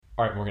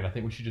All right, Morgan, I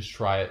think we should just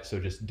try it. So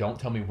just don't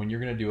tell me when you're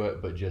going to do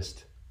it, but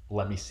just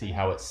let me see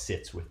how it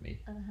sits with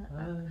me.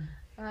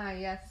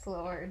 Yes,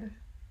 Lord.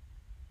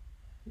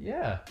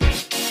 Yeah.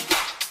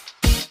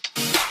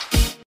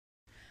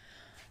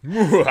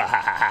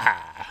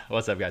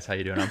 What's up, guys? How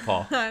you doing? I'm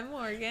Paul. I'm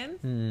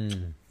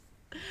Morgan.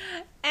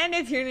 And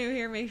if you're new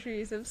here, make sure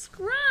you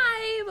subscribe.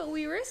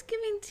 We risk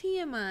giving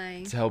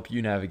TMI. To help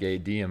you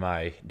navigate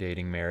DMI,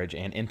 dating, marriage,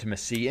 and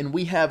intimacy. And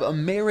we have a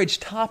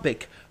marriage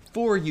topic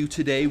for you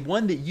today,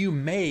 one that you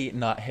may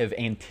not have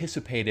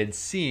anticipated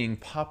seeing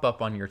pop up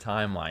on your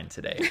timeline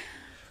today.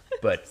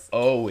 But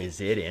oh,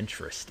 is it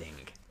interesting.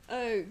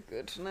 Oh,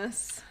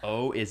 goodness.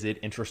 Oh, is it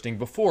interesting.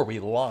 Before we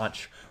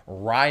launch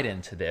right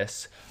into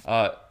this,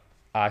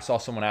 I saw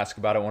someone ask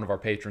about it. One of our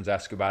patrons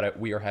asked about it.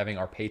 We are having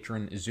our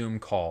patron Zoom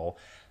call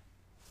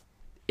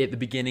at the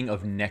beginning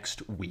of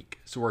next week.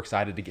 So we're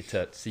excited to get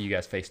to see you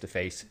guys face to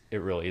face. It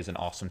really is an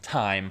awesome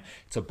time.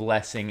 It's a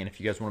blessing. And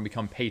if you guys want to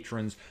become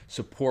patrons,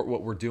 support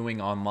what we're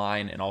doing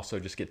online, and also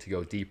just get to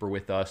go deeper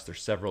with us,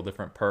 there's several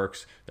different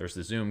perks. There's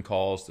the Zoom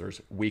calls.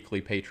 There's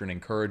weekly patron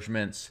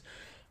encouragements.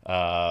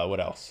 What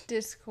else?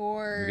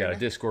 Discord. We got a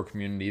Discord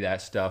community,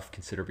 that stuff.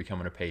 Consider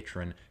becoming a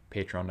patron.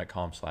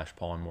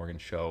 Patreon.com/Paul and Morgan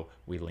Show.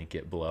 We link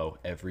it below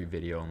every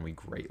video, and we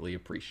greatly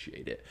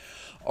appreciate it.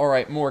 All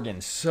right, Morgan.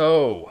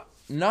 So,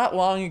 not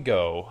long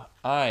ago,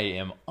 I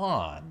am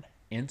on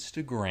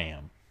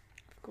Instagram.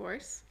 Of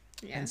course.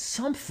 Yeah. And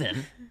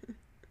something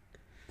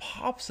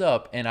pops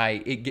up, and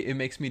it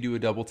makes me do a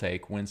double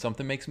take. When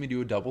something makes me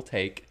do a double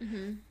take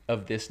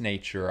of this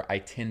nature, I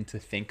tend to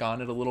think on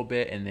it a little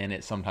bit, and then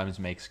it sometimes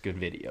makes good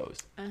videos.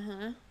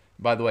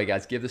 By the way,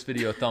 guys, give this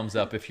video a thumbs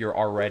up if you're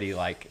already,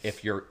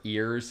 if your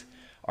ears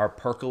are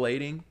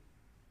percolating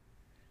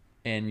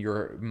and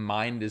your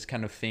mind is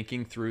kind of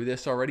thinking through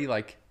this already.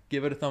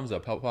 Give it a thumbs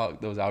up. Help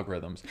out those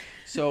algorithms.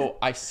 So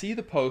I see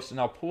the post, and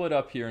I'll pull it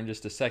up here in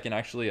just a second.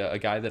 Actually, a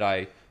guy that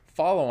I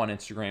follow on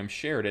Instagram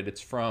shared it.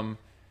 It's from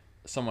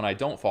someone I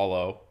don't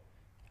follow.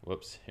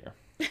 Whoops, here.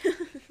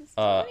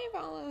 So many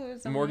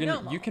followers.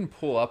 Morgan, you can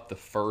pull up the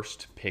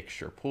first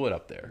picture. Pull it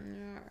up there.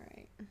 All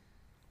right.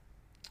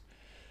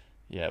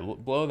 Yeah,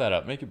 blow that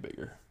up. Make it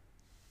bigger.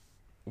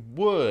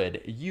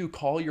 Would you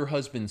call your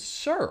husband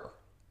sir?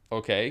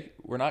 Okay,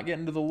 we're not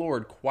getting to the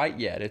Lord quite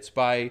yet. It's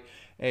by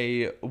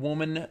a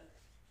woman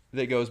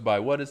that goes by,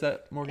 what is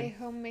that, Morgan? A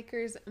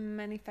Homemaker's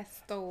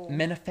Manifesto.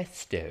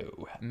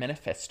 Manifesto.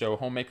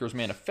 Homemaker's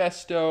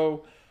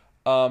Manifesto.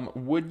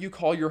 Would you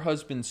call your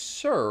husband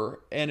sir?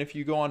 And if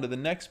you go on to the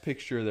next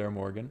picture there,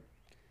 Morgan,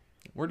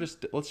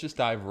 let's just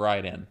dive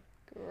right in.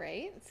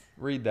 Great.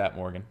 Read that,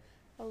 Morgan.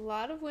 A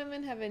lot of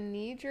women have a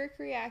knee-jerk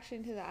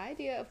reaction to the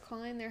idea of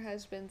calling their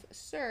husbands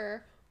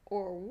sir,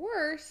 or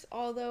worse,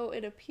 although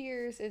it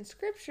appears in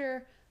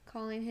scripture,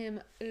 calling him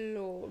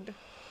Lord.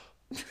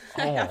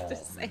 I have to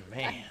say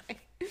man.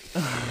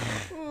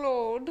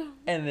 Lord.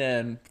 And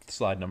then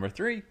slide number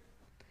 3.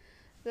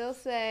 They'll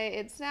say,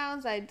 it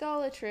sounds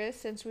idolatrous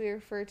since we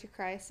refer to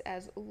Christ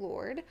as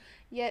Lord,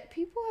 yet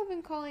people have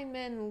been calling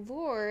men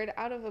Lord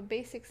out of a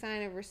basic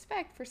sign of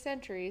respect for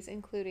centuries,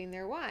 including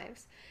their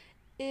wives.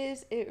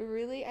 Is it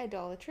really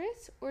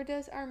idolatrous, or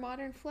does our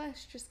modern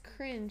flesh just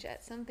cringe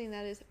at something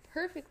that is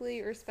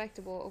perfectly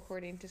respectable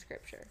according to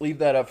Scripture? Leave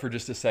that up for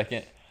just a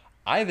second.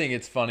 I think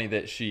it's funny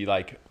that she,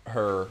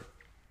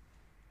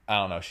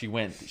 she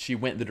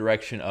went the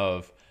direction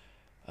of,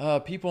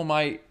 people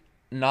might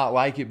not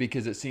like it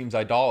because it seems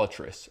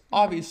idolatrous.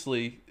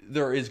 Obviously,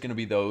 there is going to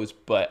be those,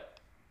 but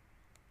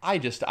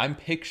I'm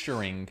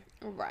picturing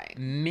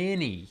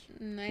many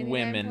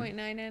women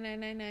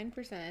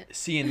 99.99999%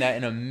 seeing that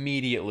and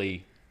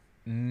immediately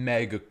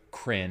mega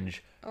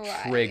cringe,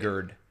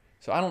 triggered.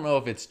 So I don't know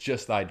if it's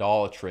just the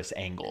idolatrous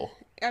angle.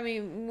 I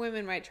mean,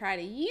 women might try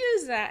to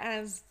use that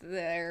as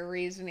their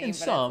reasoning, And but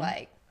some,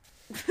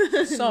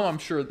 it's some I'm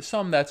sure,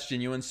 some that's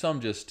genuine, some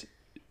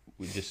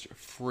we just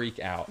freak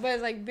out.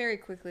 But very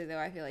quickly though,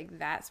 I feel like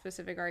that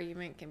specific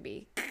argument can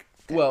be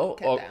cut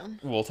down.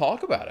 We'll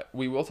talk about it.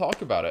 We will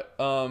talk about it.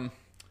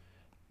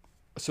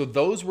 So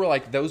those were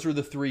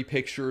the 3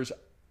 pictures.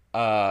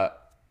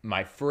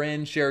 My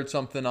friend shared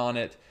something on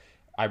it.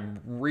 I'm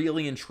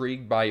really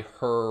intrigued by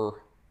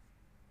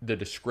the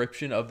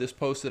description of this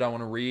post that I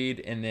want to read,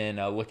 and then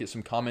look at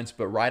some comments.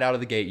 But right out of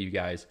the gate, you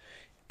guys,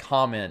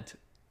 comment.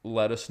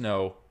 Let us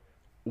know,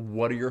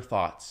 what are your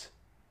thoughts?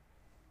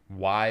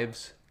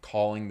 Wives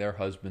calling their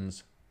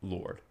husbands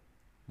Lord.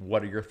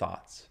 What are your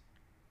thoughts?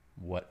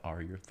 What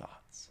are your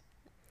thoughts?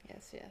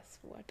 Yes.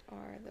 What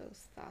are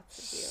those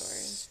thoughts of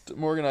yours?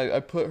 Morgan,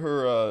 I put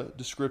her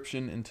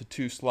description into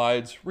 2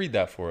 slides. Read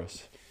that for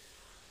us.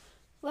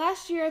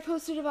 Last year, I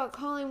posted about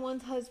calling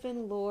one's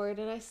husband Lord,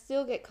 and I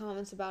still get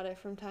comments about it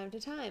from time to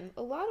time.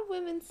 A lot of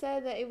women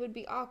said that it would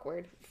be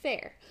awkward,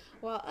 fair,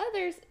 while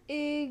others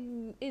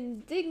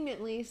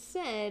indignantly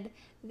said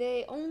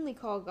they only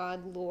call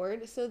God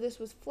Lord, so this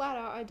was flat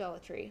out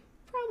idolatry.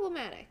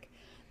 Problematic.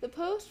 The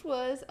post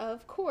was,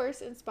 of course,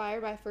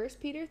 inspired by 1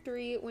 Peter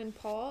 3 when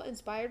Paul,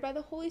 inspired by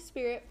the Holy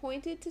Spirit,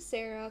 pointed to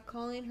Sarah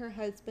calling her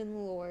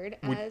husband Lord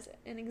as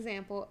an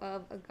example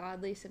of a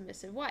godly,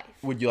 submissive wife.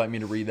 Would you like me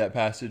to read that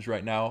passage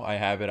right now? I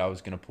have it. I was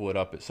going to pull it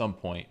up at some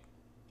point.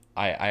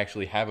 I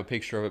actually have a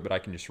picture of it, but I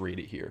can just read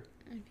it here.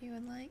 If you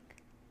would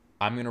like.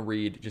 I'm going to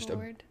read just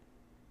Lord.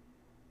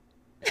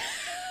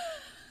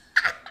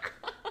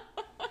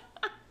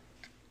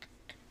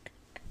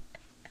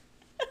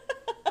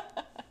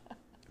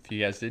 If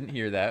you guys didn't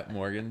hear that,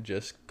 Morgan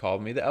just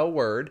called me the L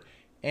word,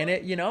 and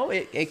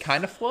it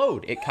kind of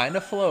flowed. It kind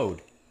of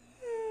flowed.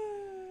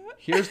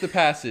 Here's the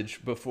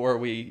passage before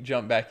we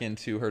jump back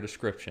into her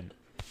description.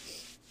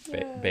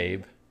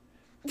 Babe.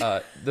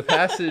 The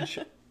passage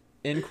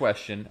in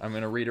question, I'm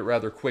going to read it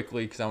rather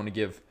quickly because I want to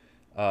give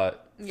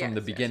from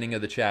the beginning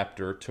of the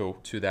chapter to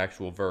the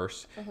actual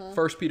verse.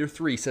 1 Peter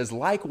 3 says,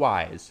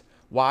 "Likewise,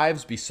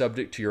 wives, be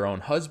subject to your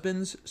own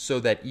husbands, so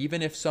that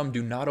even if some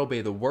do not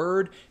obey the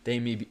word, they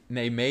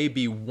may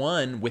be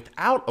won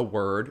without a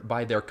word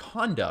by their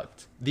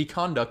conduct, the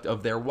conduct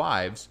of their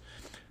wives,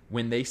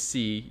 when they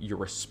see your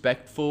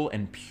respectful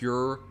and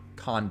pure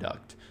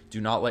conduct. Do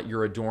not let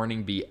your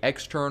adorning be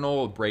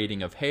external,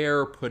 braiding of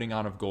hair, putting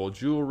on of gold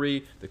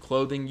jewelry, the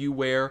clothing you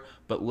wear,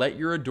 but let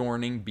your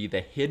adorning be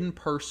the hidden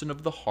person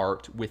of the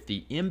heart with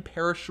the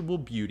imperishable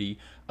beauty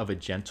of a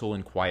gentle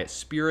and quiet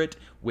spirit,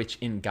 which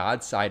in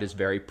God's sight is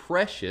very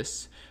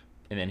precious."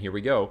 And then here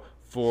we go.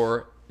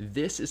 "For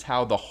this is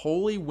how the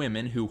holy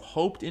women who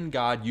hoped in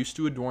God used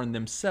to adorn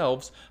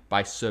themselves,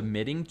 by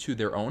submitting to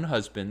their own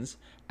husbands,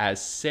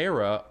 as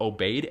Sarah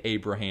obeyed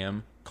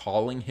Abraham,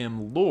 calling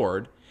him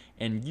Lord.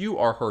 And you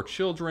are her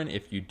children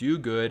if you do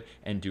good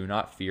and do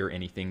not fear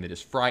anything that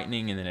is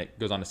frightening." And then it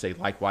goes on to say,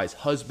 "Likewise,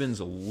 husbands,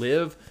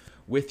 live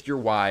with your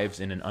wives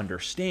in an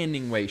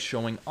understanding way,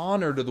 showing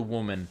honor to the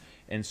woman,"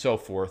 and so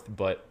forth.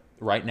 But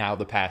right now,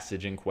 the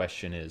passage in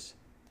question is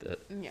the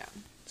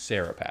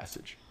Sarah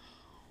passage.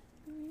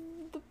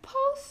 The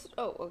post...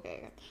 Oh,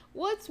 okay.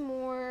 What's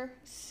more,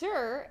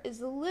 sir is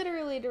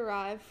literally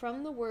derived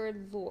from the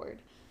word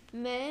Lord.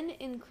 Men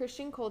in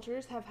Christian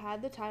cultures have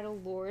had the title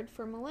Lord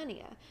for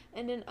millennia,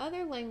 and in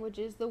other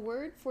languages, the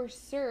word for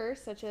sir,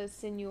 such as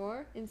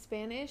señor in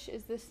Spanish,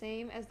 is the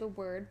same as the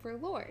word for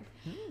Lord.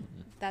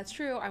 That's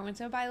true. I went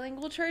to a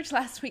bilingual church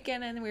last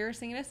weekend, and we were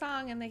singing a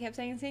song, and they kept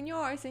saying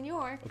señor,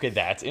 señor. Okay,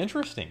 that's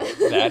interesting.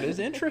 That is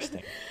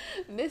interesting.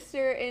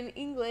 Mr. in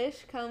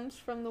English comes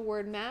from the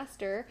word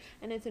master,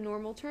 and it's a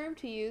normal term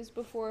to use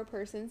before a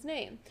person's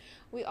name.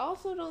 We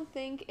also don't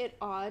think it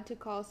odd to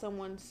call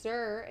someone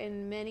sir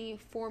in many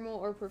formal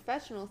or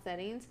professional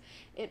settings.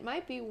 It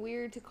might be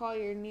weird to call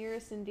your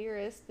nearest and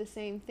dearest the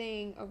same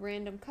thing a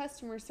random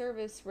customer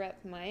service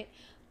rep might,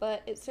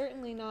 but it's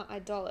certainly not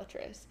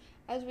idolatrous.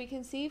 As we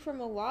can see from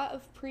a lot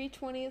of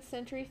pre-20th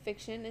century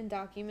fiction and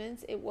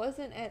documents, it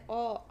wasn't at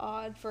all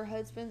odd for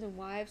husbands and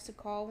wives to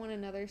call one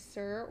another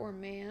sir or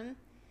ma'am.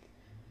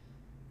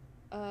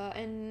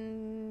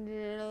 And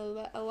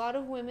a lot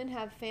of women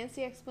have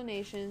fancy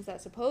explanations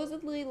that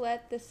supposedly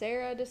let the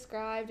Sarah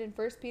described in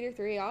 1 Peter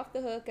 3 off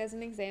the hook as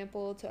an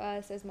example to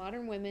us as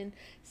modern women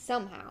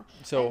somehow.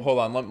 So hold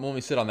on, let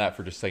me sit on that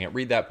for just a second.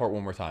 Read that part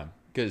one more time,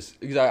 because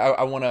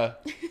I want to,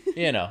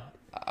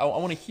 I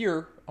want to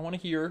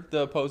hear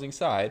the opposing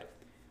side.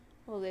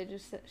 Well,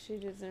 she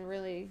doesn't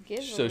really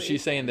give. So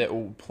she's saying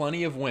that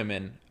plenty of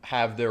women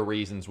have their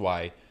reasons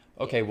why.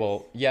 Okay,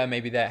 well, yeah,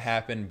 maybe that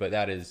happened, but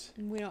that is...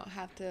 We don't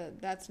have to...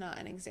 That's not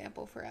an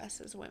example for us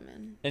as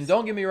women. And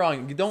don't get me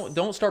wrong.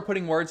 Don't start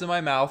putting words in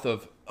my mouth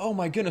of, "Oh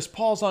my goodness,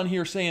 Paul's on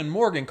here saying,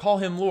 Morgan, call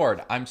him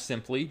Lord." I'm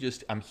simply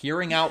I'm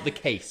hearing out the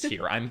case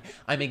here. I'm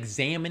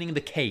examining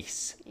the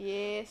case.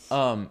 Yes.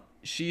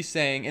 She's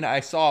saying, and I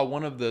saw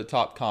one of the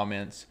top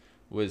comments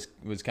was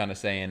kind of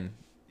saying,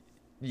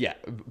 yeah,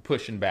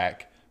 pushing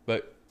back.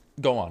 But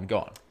go on.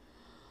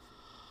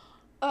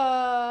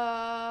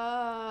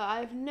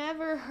 I've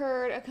never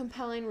heard a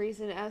compelling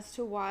reason as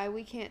to why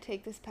we can't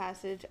take this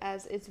passage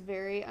as its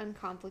very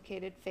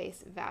uncomplicated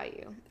face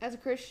value. As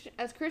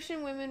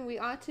Christian women, we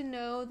ought to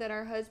know that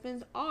our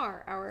husbands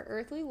are our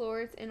earthly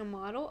lords in a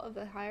model of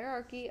the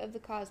hierarchy of the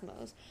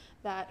cosmos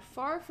that,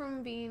 far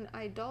from being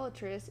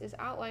idolatrous, is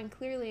outlined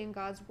clearly in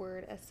God's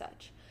word as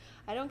such.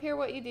 I don't care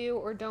what you do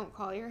or don't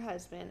call your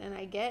husband, and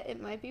I get it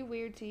might be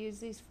weird to use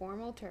these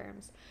formal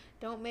terms.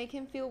 Don't make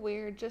him feel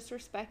weird. Just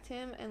respect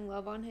him and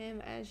love on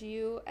him as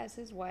you, as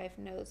his wife,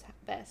 knows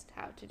best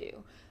how to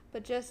do.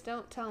 But just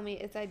don't tell me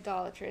it's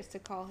idolatrous to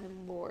call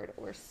him Lord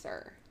or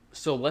Sir.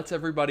 So let's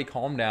everybody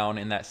calm down.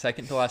 In that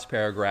second to last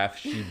paragraph,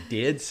 she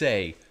did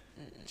say,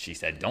 she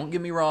said, "Don't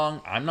get me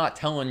wrong, I'm not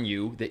telling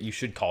you that you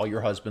should call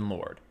your husband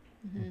Lord."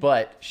 Mm-hmm.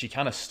 But she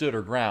kind of stood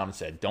her ground and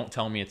said, "Don't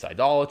tell me it's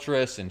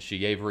idolatrous," and she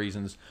gave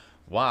reasons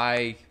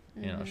why.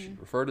 She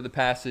referred to the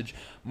passage.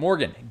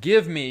 Morgan,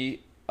 give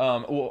me,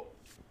 how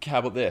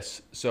about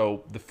this?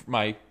 So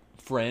my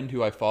friend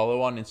who I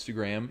follow on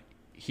Instagram,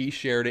 he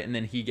shared it, and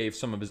then he gave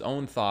some of his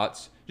own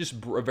thoughts, just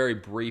a very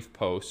brief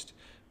post,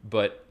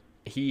 but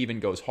he even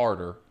goes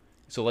harder.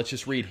 So let's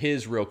just read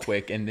his real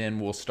quick, and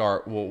then we'll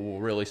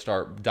really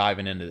start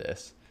diving into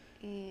this.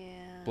 Yeah.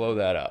 Blow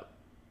that up.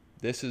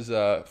 This is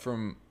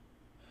from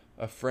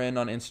a friend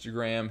on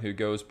Instagram who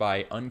goes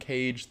by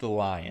Uncaged the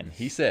Lion.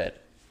 He said,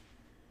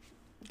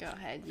 Go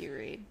ahead, you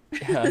read.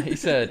 he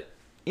said,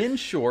 in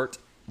short,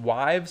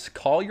 wives,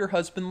 call your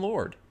husband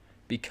Lord,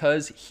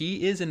 because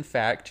he is in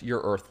fact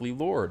your earthly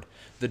Lord.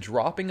 The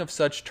dropping of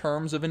such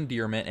terms of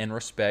endearment and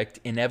respect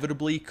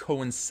inevitably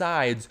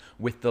coincides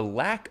with the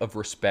lack of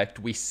respect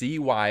we see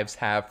wives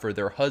have for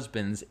their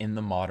husbands in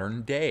the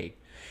modern day.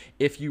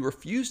 If you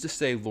refuse to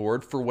say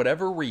Lord for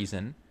whatever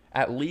reason,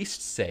 at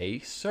least say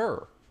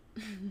Sir.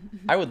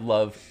 I would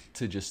love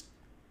to just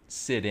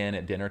sit in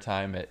at dinner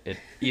time at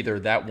either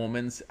that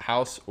woman's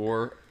house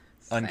or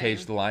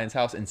Uncaged the Lion's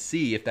house and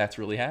see if that's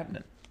really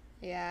happening.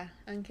 Yeah.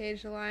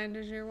 Uncaged the Lion,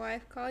 does your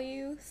wife call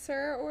you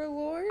Sir or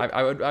Lord?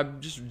 I'm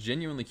just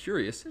genuinely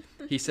curious.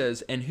 He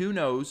says, and who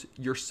knows,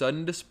 your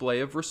sudden display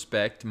of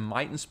respect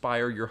might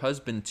inspire your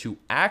husband to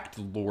act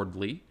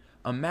lordly.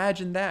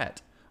 Imagine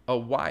that. A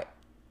wife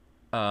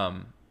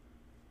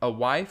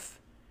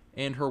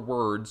and her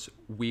words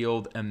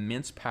wield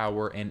immense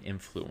power and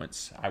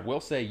influence. I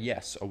will say,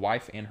 yes, a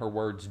wife and her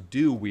words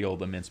do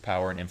wield immense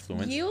power and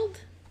influence.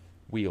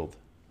 Wield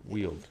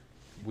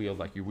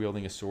like you're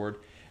wielding a sword.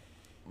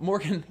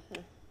 Morgan,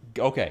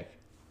 okay,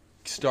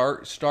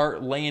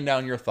 start laying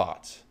down your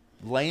thoughts.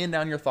 And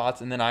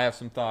then I have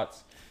some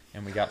thoughts,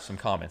 and we got some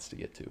comments to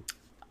get to.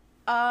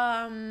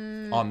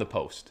 On the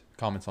post.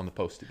 Comments on the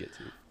post to get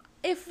to.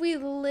 If we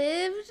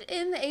lived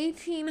in the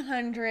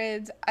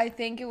 1800s, I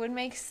think it would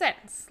make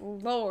sense.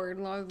 Lord,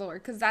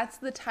 because that's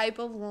the type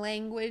of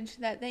language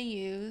that they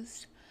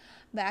used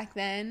back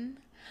then.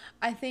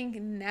 I think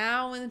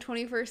now in the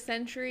 21st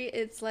century,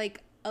 it's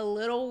like a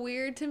little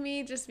weird to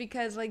me just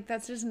because like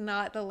that's just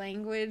not the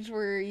language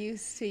we're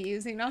used to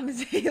using on a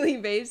daily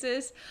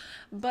basis.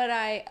 But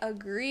I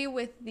agree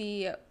with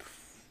the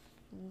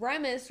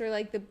premise or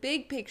like the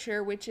big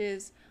picture, which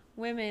is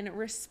women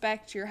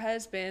respect your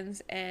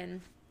husbands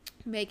and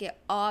make it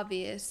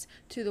obvious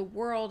to the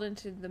world and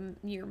to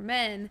your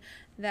men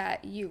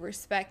that you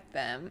respect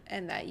them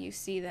and that you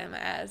see them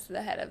as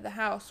the head of the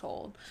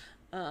household.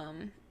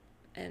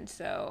 And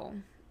so,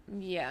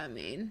 yeah, I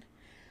mean,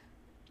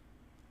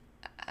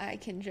 I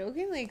can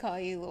jokingly call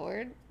you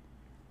Lord.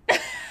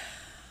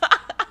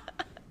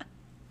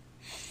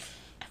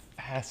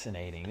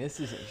 Fascinating.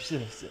 This is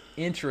just an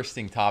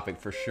interesting topic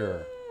for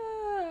sure.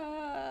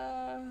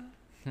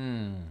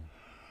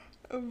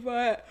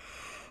 But,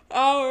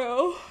 I don't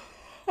know.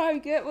 I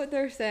get what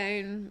they're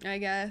saying, I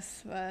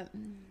guess, but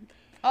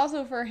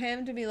also for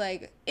him to be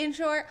like, in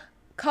short,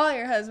 call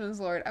your husband's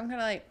Lord. I'm kind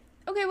of like,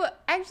 okay, well,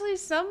 actually,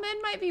 some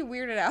men might be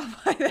weirded out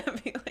by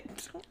that. Be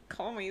like, don't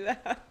call me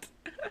that.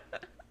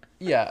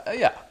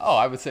 Yeah. Oh,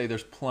 I would say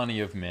there's plenty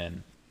of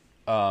men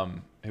who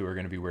are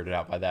going to be weirded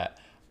out by that.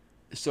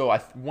 So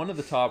one of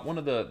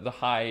the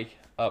high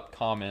up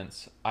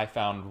comments I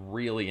found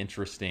really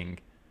interesting,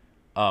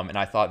 and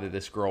I thought that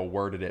this girl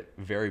worded it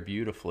very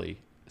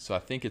beautifully. So I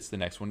think it's the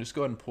next one. Just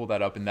go ahead and pull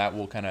that up, and that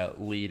will kind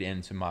of lead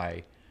into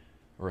my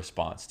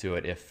response to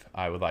it, if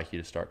I would like you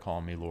to start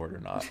calling me Lord or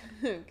not.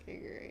 Okay,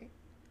 great.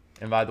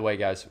 And by the way,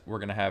 guys, we're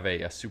going to have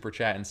a super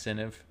chat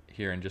incentive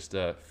here in just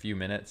a few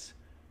minutes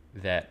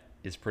that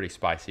is pretty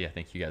spicy. I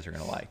think you guys are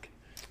going to like.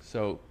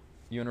 So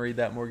you want to read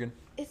that, Morgan?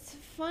 It's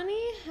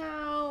funny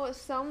how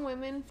some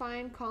women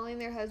find calling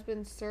their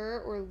husband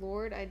Sir or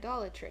Lord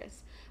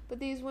idolatrous. But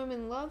these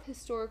women love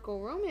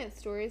historical romance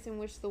stories in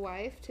which the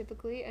wife,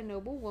 typically a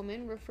noble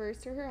woman, refers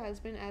to her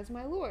husband as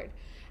my lord.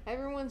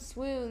 Everyone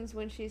swoons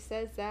when she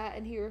says that,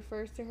 and he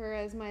refers to her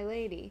as my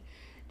lady.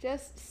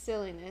 Just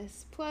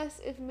silliness.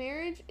 Plus, if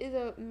marriage is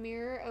a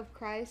mirror of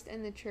Christ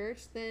and the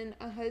church, then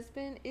a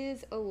husband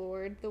is a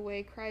lord the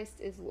way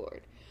Christ is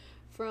Lord.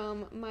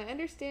 From my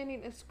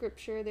understanding of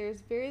Scripture,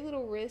 there's very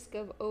little risk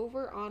of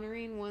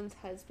over-honoring one's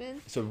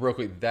husband. So real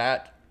quick,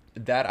 that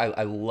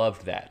I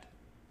loved that.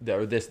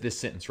 Or this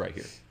sentence right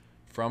here.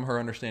 From her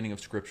understanding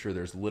of Scripture,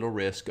 there's little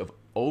risk of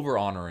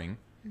over-honoring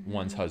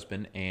one's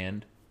husband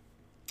and...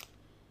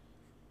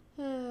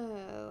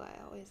 Oh, I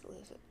always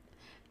lose it.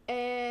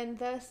 And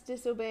thus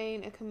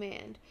disobeying a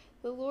command.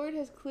 The Lord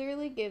has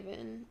clearly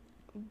given,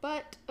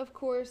 but, of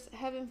course,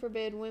 heaven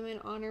forbid women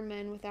honor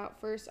men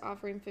without first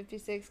offering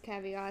 56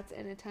 caveats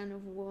and a ton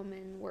of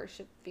woman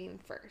worshiping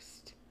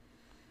first.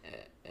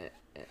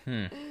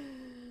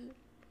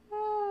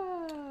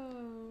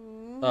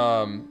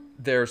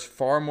 There's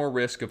far more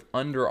risk of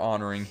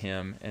under-honoring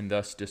him and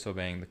thus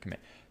disobeying the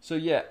command. So,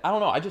 yeah, I don't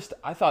know.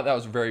 I thought that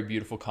was a very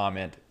beautiful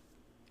comment.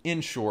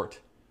 In short,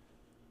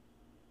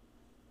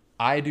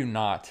 I do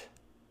not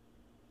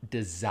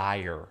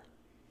desire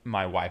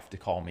my wife to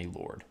call me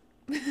Lord.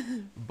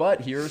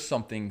 But here's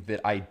something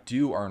that I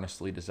do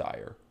earnestly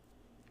desire.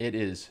 It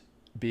is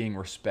being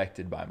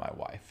respected by my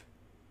wife.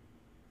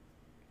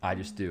 I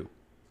just do.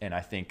 And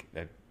I think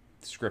that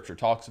Scripture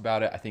talks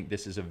about it. I think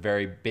this is a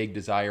very big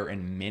desire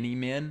in many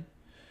men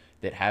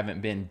that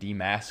haven't been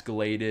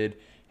demasculated,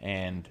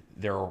 and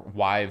their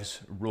wives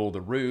rule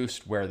the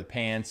roost, wear the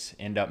pants,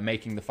 end up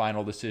making the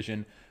final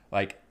decision,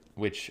 like,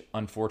 which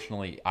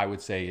unfortunately I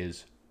would say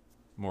is,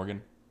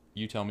 Morgan,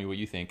 you tell me what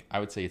you think.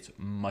 I would say it's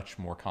much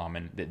more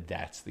common that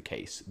that's the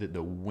case, that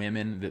the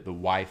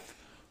wife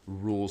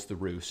rules the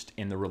roost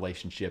in the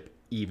relationship,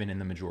 even in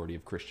the majority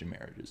of Christian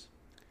marriages.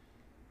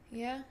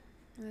 Yeah,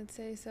 I'd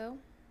say so.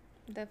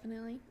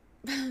 Definitely.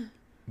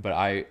 But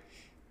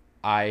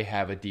I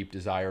have a deep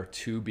desire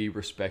to be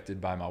respected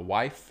by my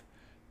wife.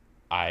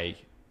 I,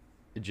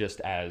 just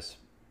as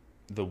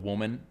the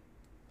woman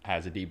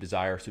has a deep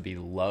desire to be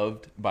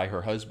loved by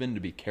her husband,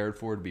 to be cared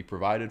for, to be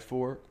provided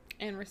for.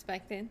 And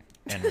respected.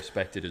 And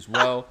respected as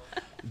well.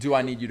 Do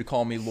I need you to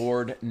call me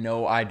Lord?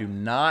 No, I do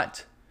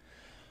not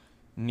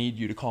need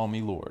you to call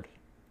me Lord.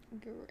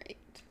 Great.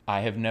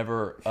 I have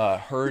never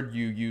heard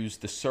you use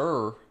the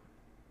sir.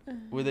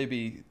 Would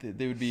they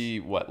would be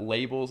what,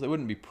 labels? They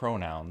wouldn't be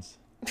pronouns.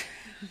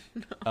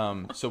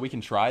 No. So we can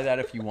try that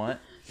if you want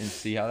and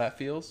see how that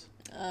feels.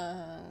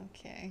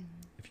 Okay.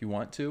 If you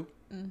want to.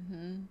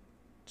 Mm-hmm.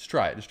 Just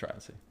try it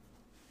and see.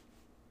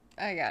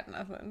 I got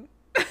nothing.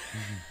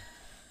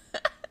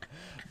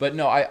 But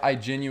no, I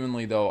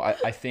genuinely, though,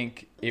 I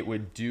think it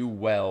would do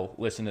well.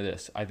 Listen to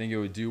this. I think it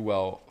would do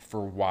well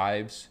for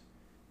wives,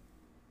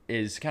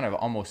 is kind of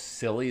almost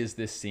silly as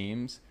this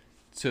seems,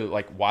 to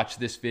like watch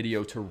this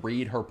video, to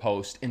read her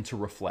post, and to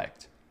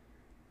reflect.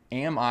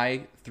 Am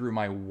I, through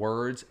my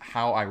words,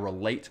 how I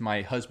relate to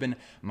my husband,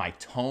 my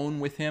tone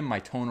with him, my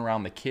tone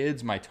around the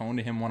kids, my tone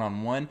to him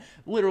one-on-one,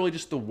 literally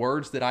just the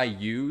words that I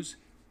use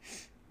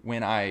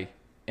when I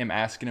am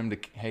asking him to,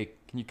 hey,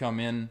 can you come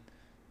in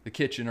the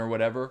kitchen or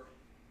whatever?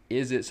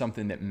 Is it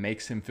something that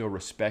makes him feel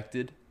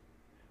respected?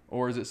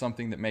 Or is it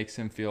something that makes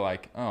him feel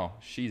like, oh,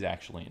 she's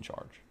actually in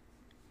charge?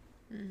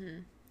 Mm-hmm.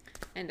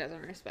 And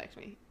doesn't respect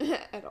me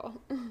at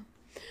all.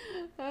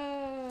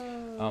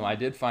 I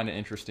did find it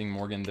interesting,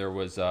 Morgan. There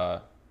was,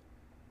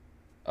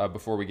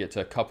 before we get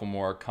to a couple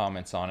more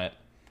comments on it,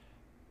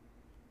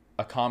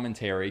 a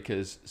commentary,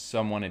 because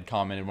someone had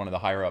commented, one of the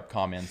higher up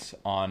comments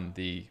on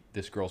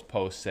this girl's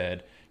post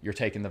said, you're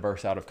taking the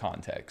verse out of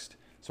context.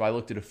 So I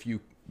looked at a few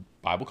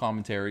Bible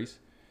commentaries.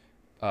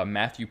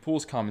 Matthew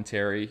Poole's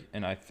commentary,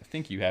 and I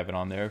think you have it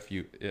on there.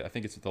 I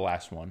think it's the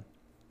last one.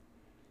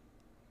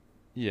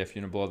 Yeah, if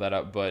you want to blow that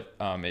up. But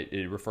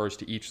it refers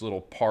to each little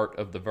part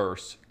of the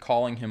verse,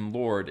 calling him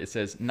Lord. It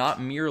says,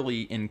 not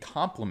merely in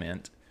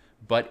compliment,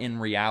 but in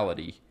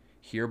reality,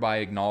 hereby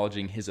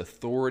acknowledging his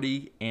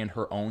authority and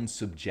her own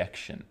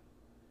subjection.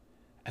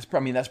 That's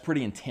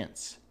pretty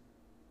intense.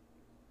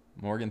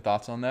 Morgan,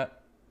 thoughts on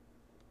that?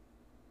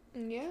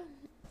 Yeah.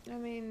 I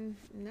mean,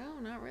 no,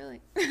 not really.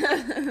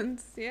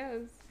 It's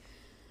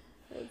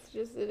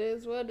just, it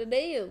is what it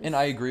is. And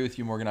I agree with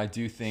you, Morgan. I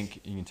do think,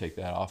 you can take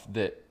that off,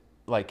 that,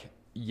 like,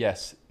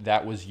 yes,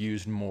 that was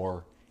used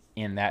more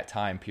in that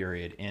time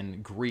period,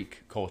 in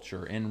Greek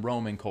culture, in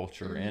Roman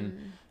culture,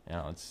 in,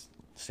 it's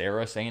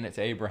Sarah saying it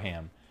to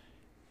Abraham.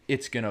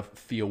 It's going to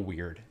feel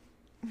weird.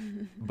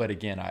 But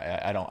again,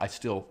 I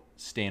still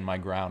stand my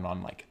ground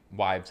on, like,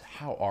 wives,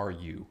 how are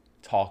you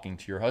talking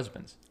to your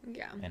husbands?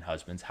 Yeah. And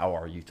husbands, how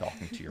are you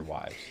talking to your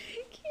wives?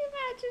 Can you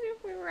imagine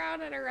if we were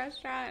out at a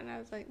restaurant and I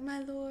was like, my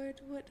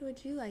lord, what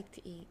would you like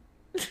to eat?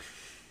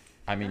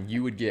 I mean,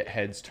 you would get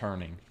heads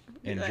turning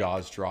and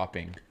jaws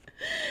dropping.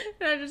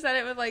 And I just said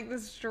it with like the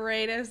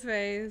straightest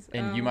face.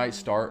 And you might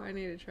start. I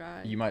need to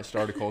try. You might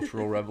start a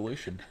cultural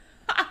revolution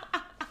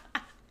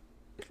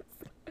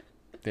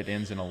that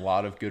ends in a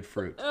lot of good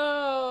fruit.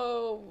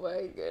 Oh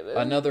my goodness.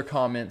 Another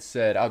comment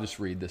said, I'll just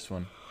read this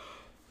one.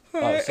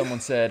 Someone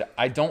said,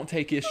 I don't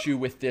take issue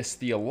with this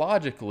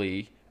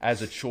theologically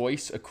as a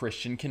choice a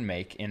Christian can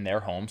make in their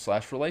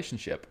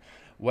home/relationship.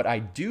 What I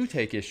do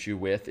take issue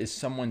with is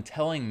someone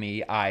telling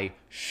me I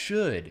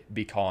should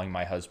be calling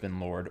my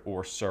husband Lord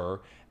or Sir,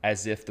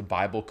 as if the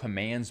Bible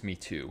commands me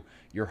to.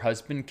 Your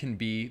husband can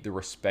be the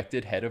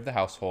respected head of the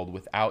household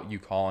without you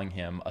calling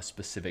him a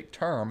specific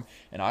term.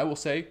 And I will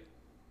say,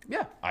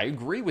 yeah, I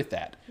agree with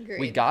that.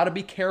 Agreed. We got to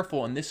be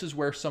careful. And this is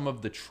where some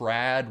of the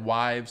trad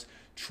wives,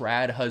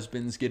 trad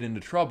husbands get into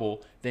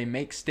trouble. They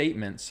make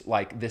statements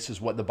like, this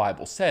is what the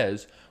Bible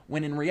says,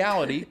 when in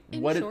reality,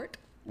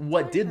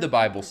 what did the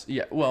Bible say?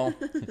 Yeah, well,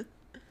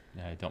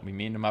 don't be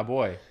mean to my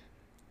boy.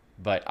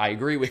 But I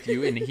agree with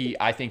you, and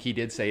I think he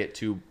did say it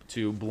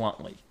too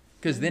bluntly.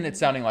 Because then it's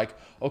sounding like,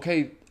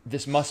 okay,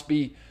 this must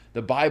be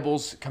the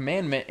Bible's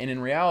commandment, and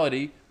in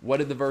reality, what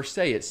did the verse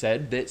say? It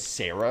said that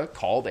Sarah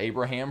called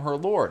Abraham her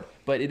Lord.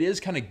 But it is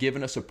kind of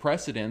giving us a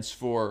precedence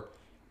for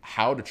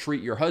how to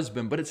treat your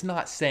husband, but it's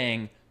not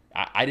saying,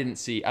 I don't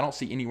see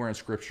anywhere in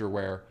Scripture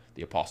where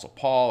the Apostle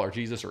Paul or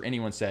Jesus or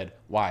anyone said,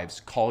 wives,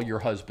 call your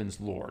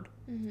husbands Lord.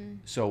 Mm-hmm.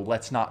 So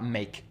let's not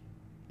make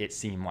it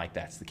seem like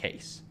that's the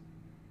case.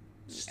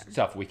 Yeah.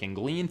 Stuff we can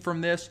glean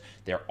from this.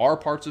 There are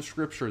parts of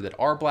Scripture that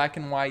are black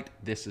and white.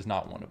 This is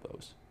not one of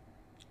those.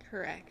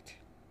 Correct.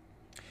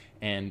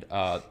 And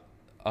a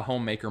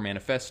Homemaker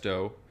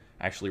Manifesto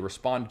actually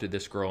responded to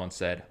this girl and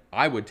said,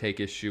 I would take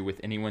issue with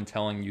anyone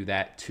telling you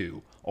that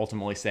too.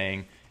 Ultimately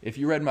saying, If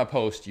you read my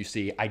post, you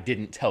see I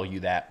didn't tell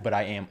you that, but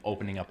I am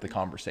opening up the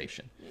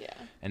conversation. Yeah.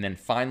 And then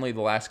finally,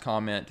 the last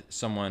comment,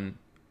 someone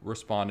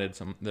responded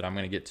that I'm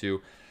going to get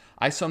to.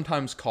 I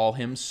sometimes call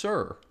him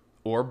sir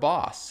or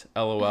boss.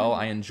 LOL.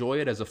 I enjoy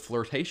it as a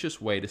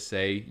flirtatious way to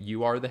say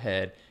you are the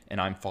head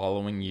and I'm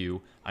following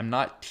you. I'm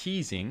not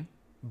teasing,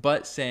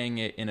 but saying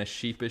it in a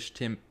sheepish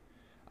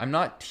I'm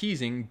not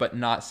teasing, but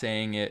not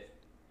saying it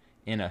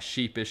in a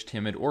sheepish,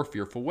 timid, or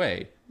fearful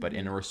way, but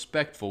in a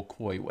respectful,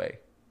 coy way.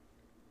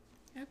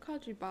 I've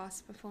called you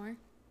boss before.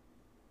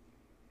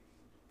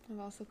 I've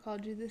also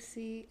called you the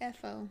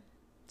CFO.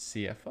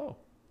 CFO.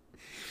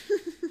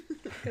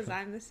 Because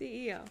I'm the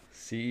CEO.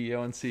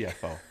 CEO and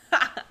CFO.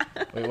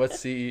 Wait, what's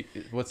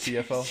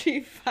CFO?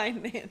 Chief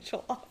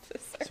Financial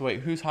Officer. So wait,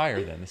 who's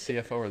higher then, the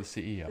CFO or the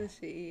CEO?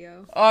 The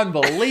CEO.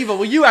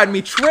 Unbelievable. You had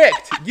me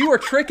tricked. You were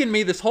tricking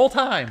me this whole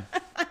time.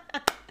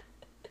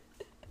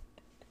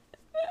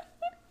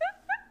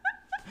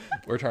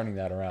 We're turning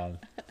that around.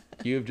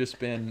 You have just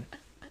been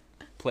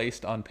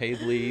placed on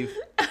paid leave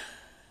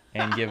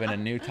and given a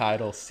new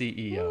title,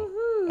 CEO.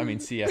 I mean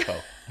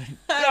CFO.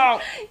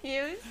 No.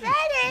 You said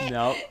it.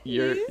 No,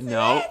 you're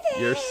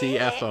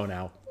CFO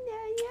now.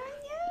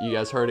 You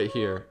guys heard it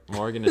here.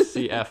 Morgan is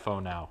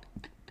CFO now,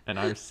 and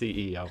I'm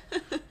CEO.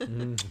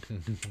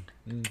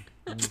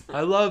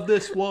 I love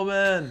this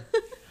woman.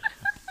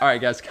 All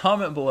right, guys,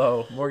 comment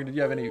below. Morgan, did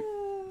you have any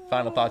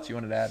final thoughts you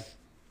wanted to add?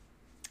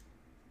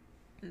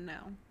 No.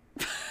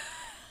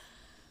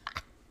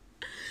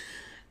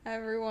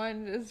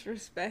 Everyone just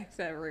respects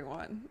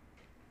everyone.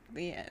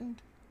 The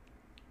end.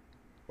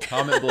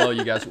 Comment below,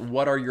 you guys.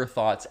 What are your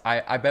thoughts?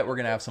 I bet we're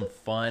going to have some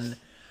fun,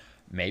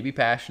 maybe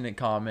passionate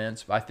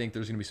comments. I think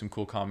there's going to be some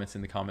cool comments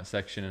in the comment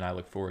section, and I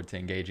look forward to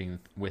engaging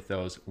with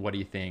those. What do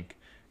you think?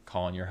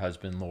 Calling your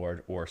husband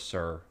Lord or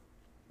Sir?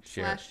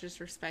 Share. / just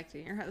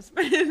respecting your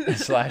husband. /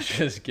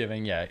 just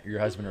giving, your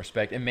husband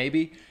respect. And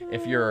maybe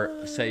if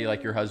you're, say,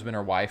 like your husband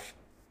or wife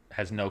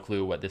has no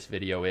clue what this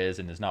video is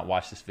and does not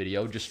watch this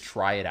video, just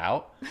try it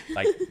out.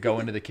 Like, go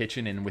into the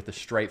kitchen and with a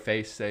straight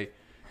face say,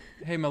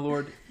 "Hey, my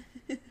Lord,"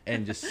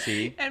 and just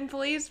see. And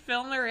please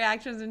film the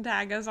reactions and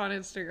tag us on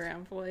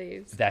Instagram,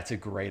 please. That's a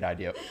great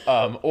idea.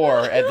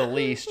 Or at the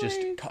least, just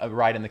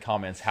write in the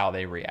comments how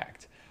they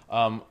react.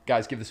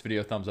 Guys, give this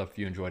video a thumbs up if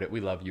you enjoyed it. We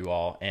love you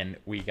all. And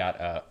we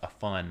got a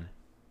fun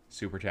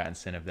super chat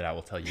incentive that I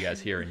will tell you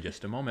guys here in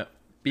just a moment.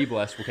 Be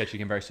blessed. We'll catch you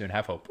again very soon.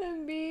 Have hope.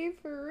 And be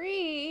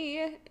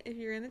free. If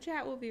you're in the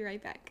chat, we'll be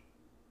right back.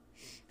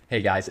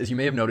 Hey guys, as you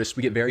may have noticed,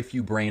 we get very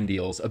few brand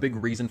deals. A big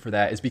reason for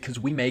that is because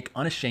we make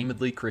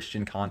unashamedly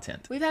Christian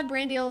content. We've had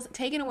brand deals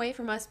taken away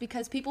from us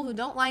because people who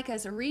don't like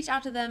us reach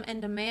out to them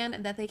and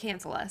demand that they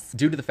cancel us.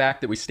 Due to the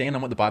fact that we stand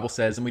on what the Bible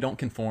says and we don't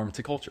conform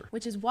to culture.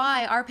 Which is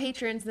why our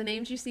patrons, the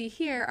names you see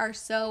here, are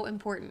so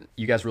important.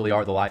 You guys really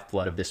are the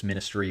lifeblood of this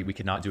ministry. We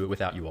could not do it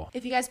without you all.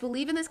 If you guys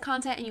believe in this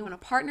content and you want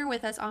to partner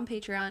with us on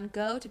Patreon,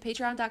 go to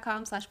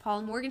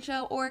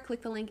patreon.com/PaulandMorganShow or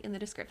click the link in the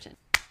description.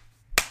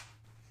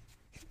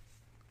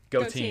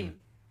 Go team.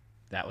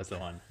 That was the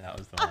one.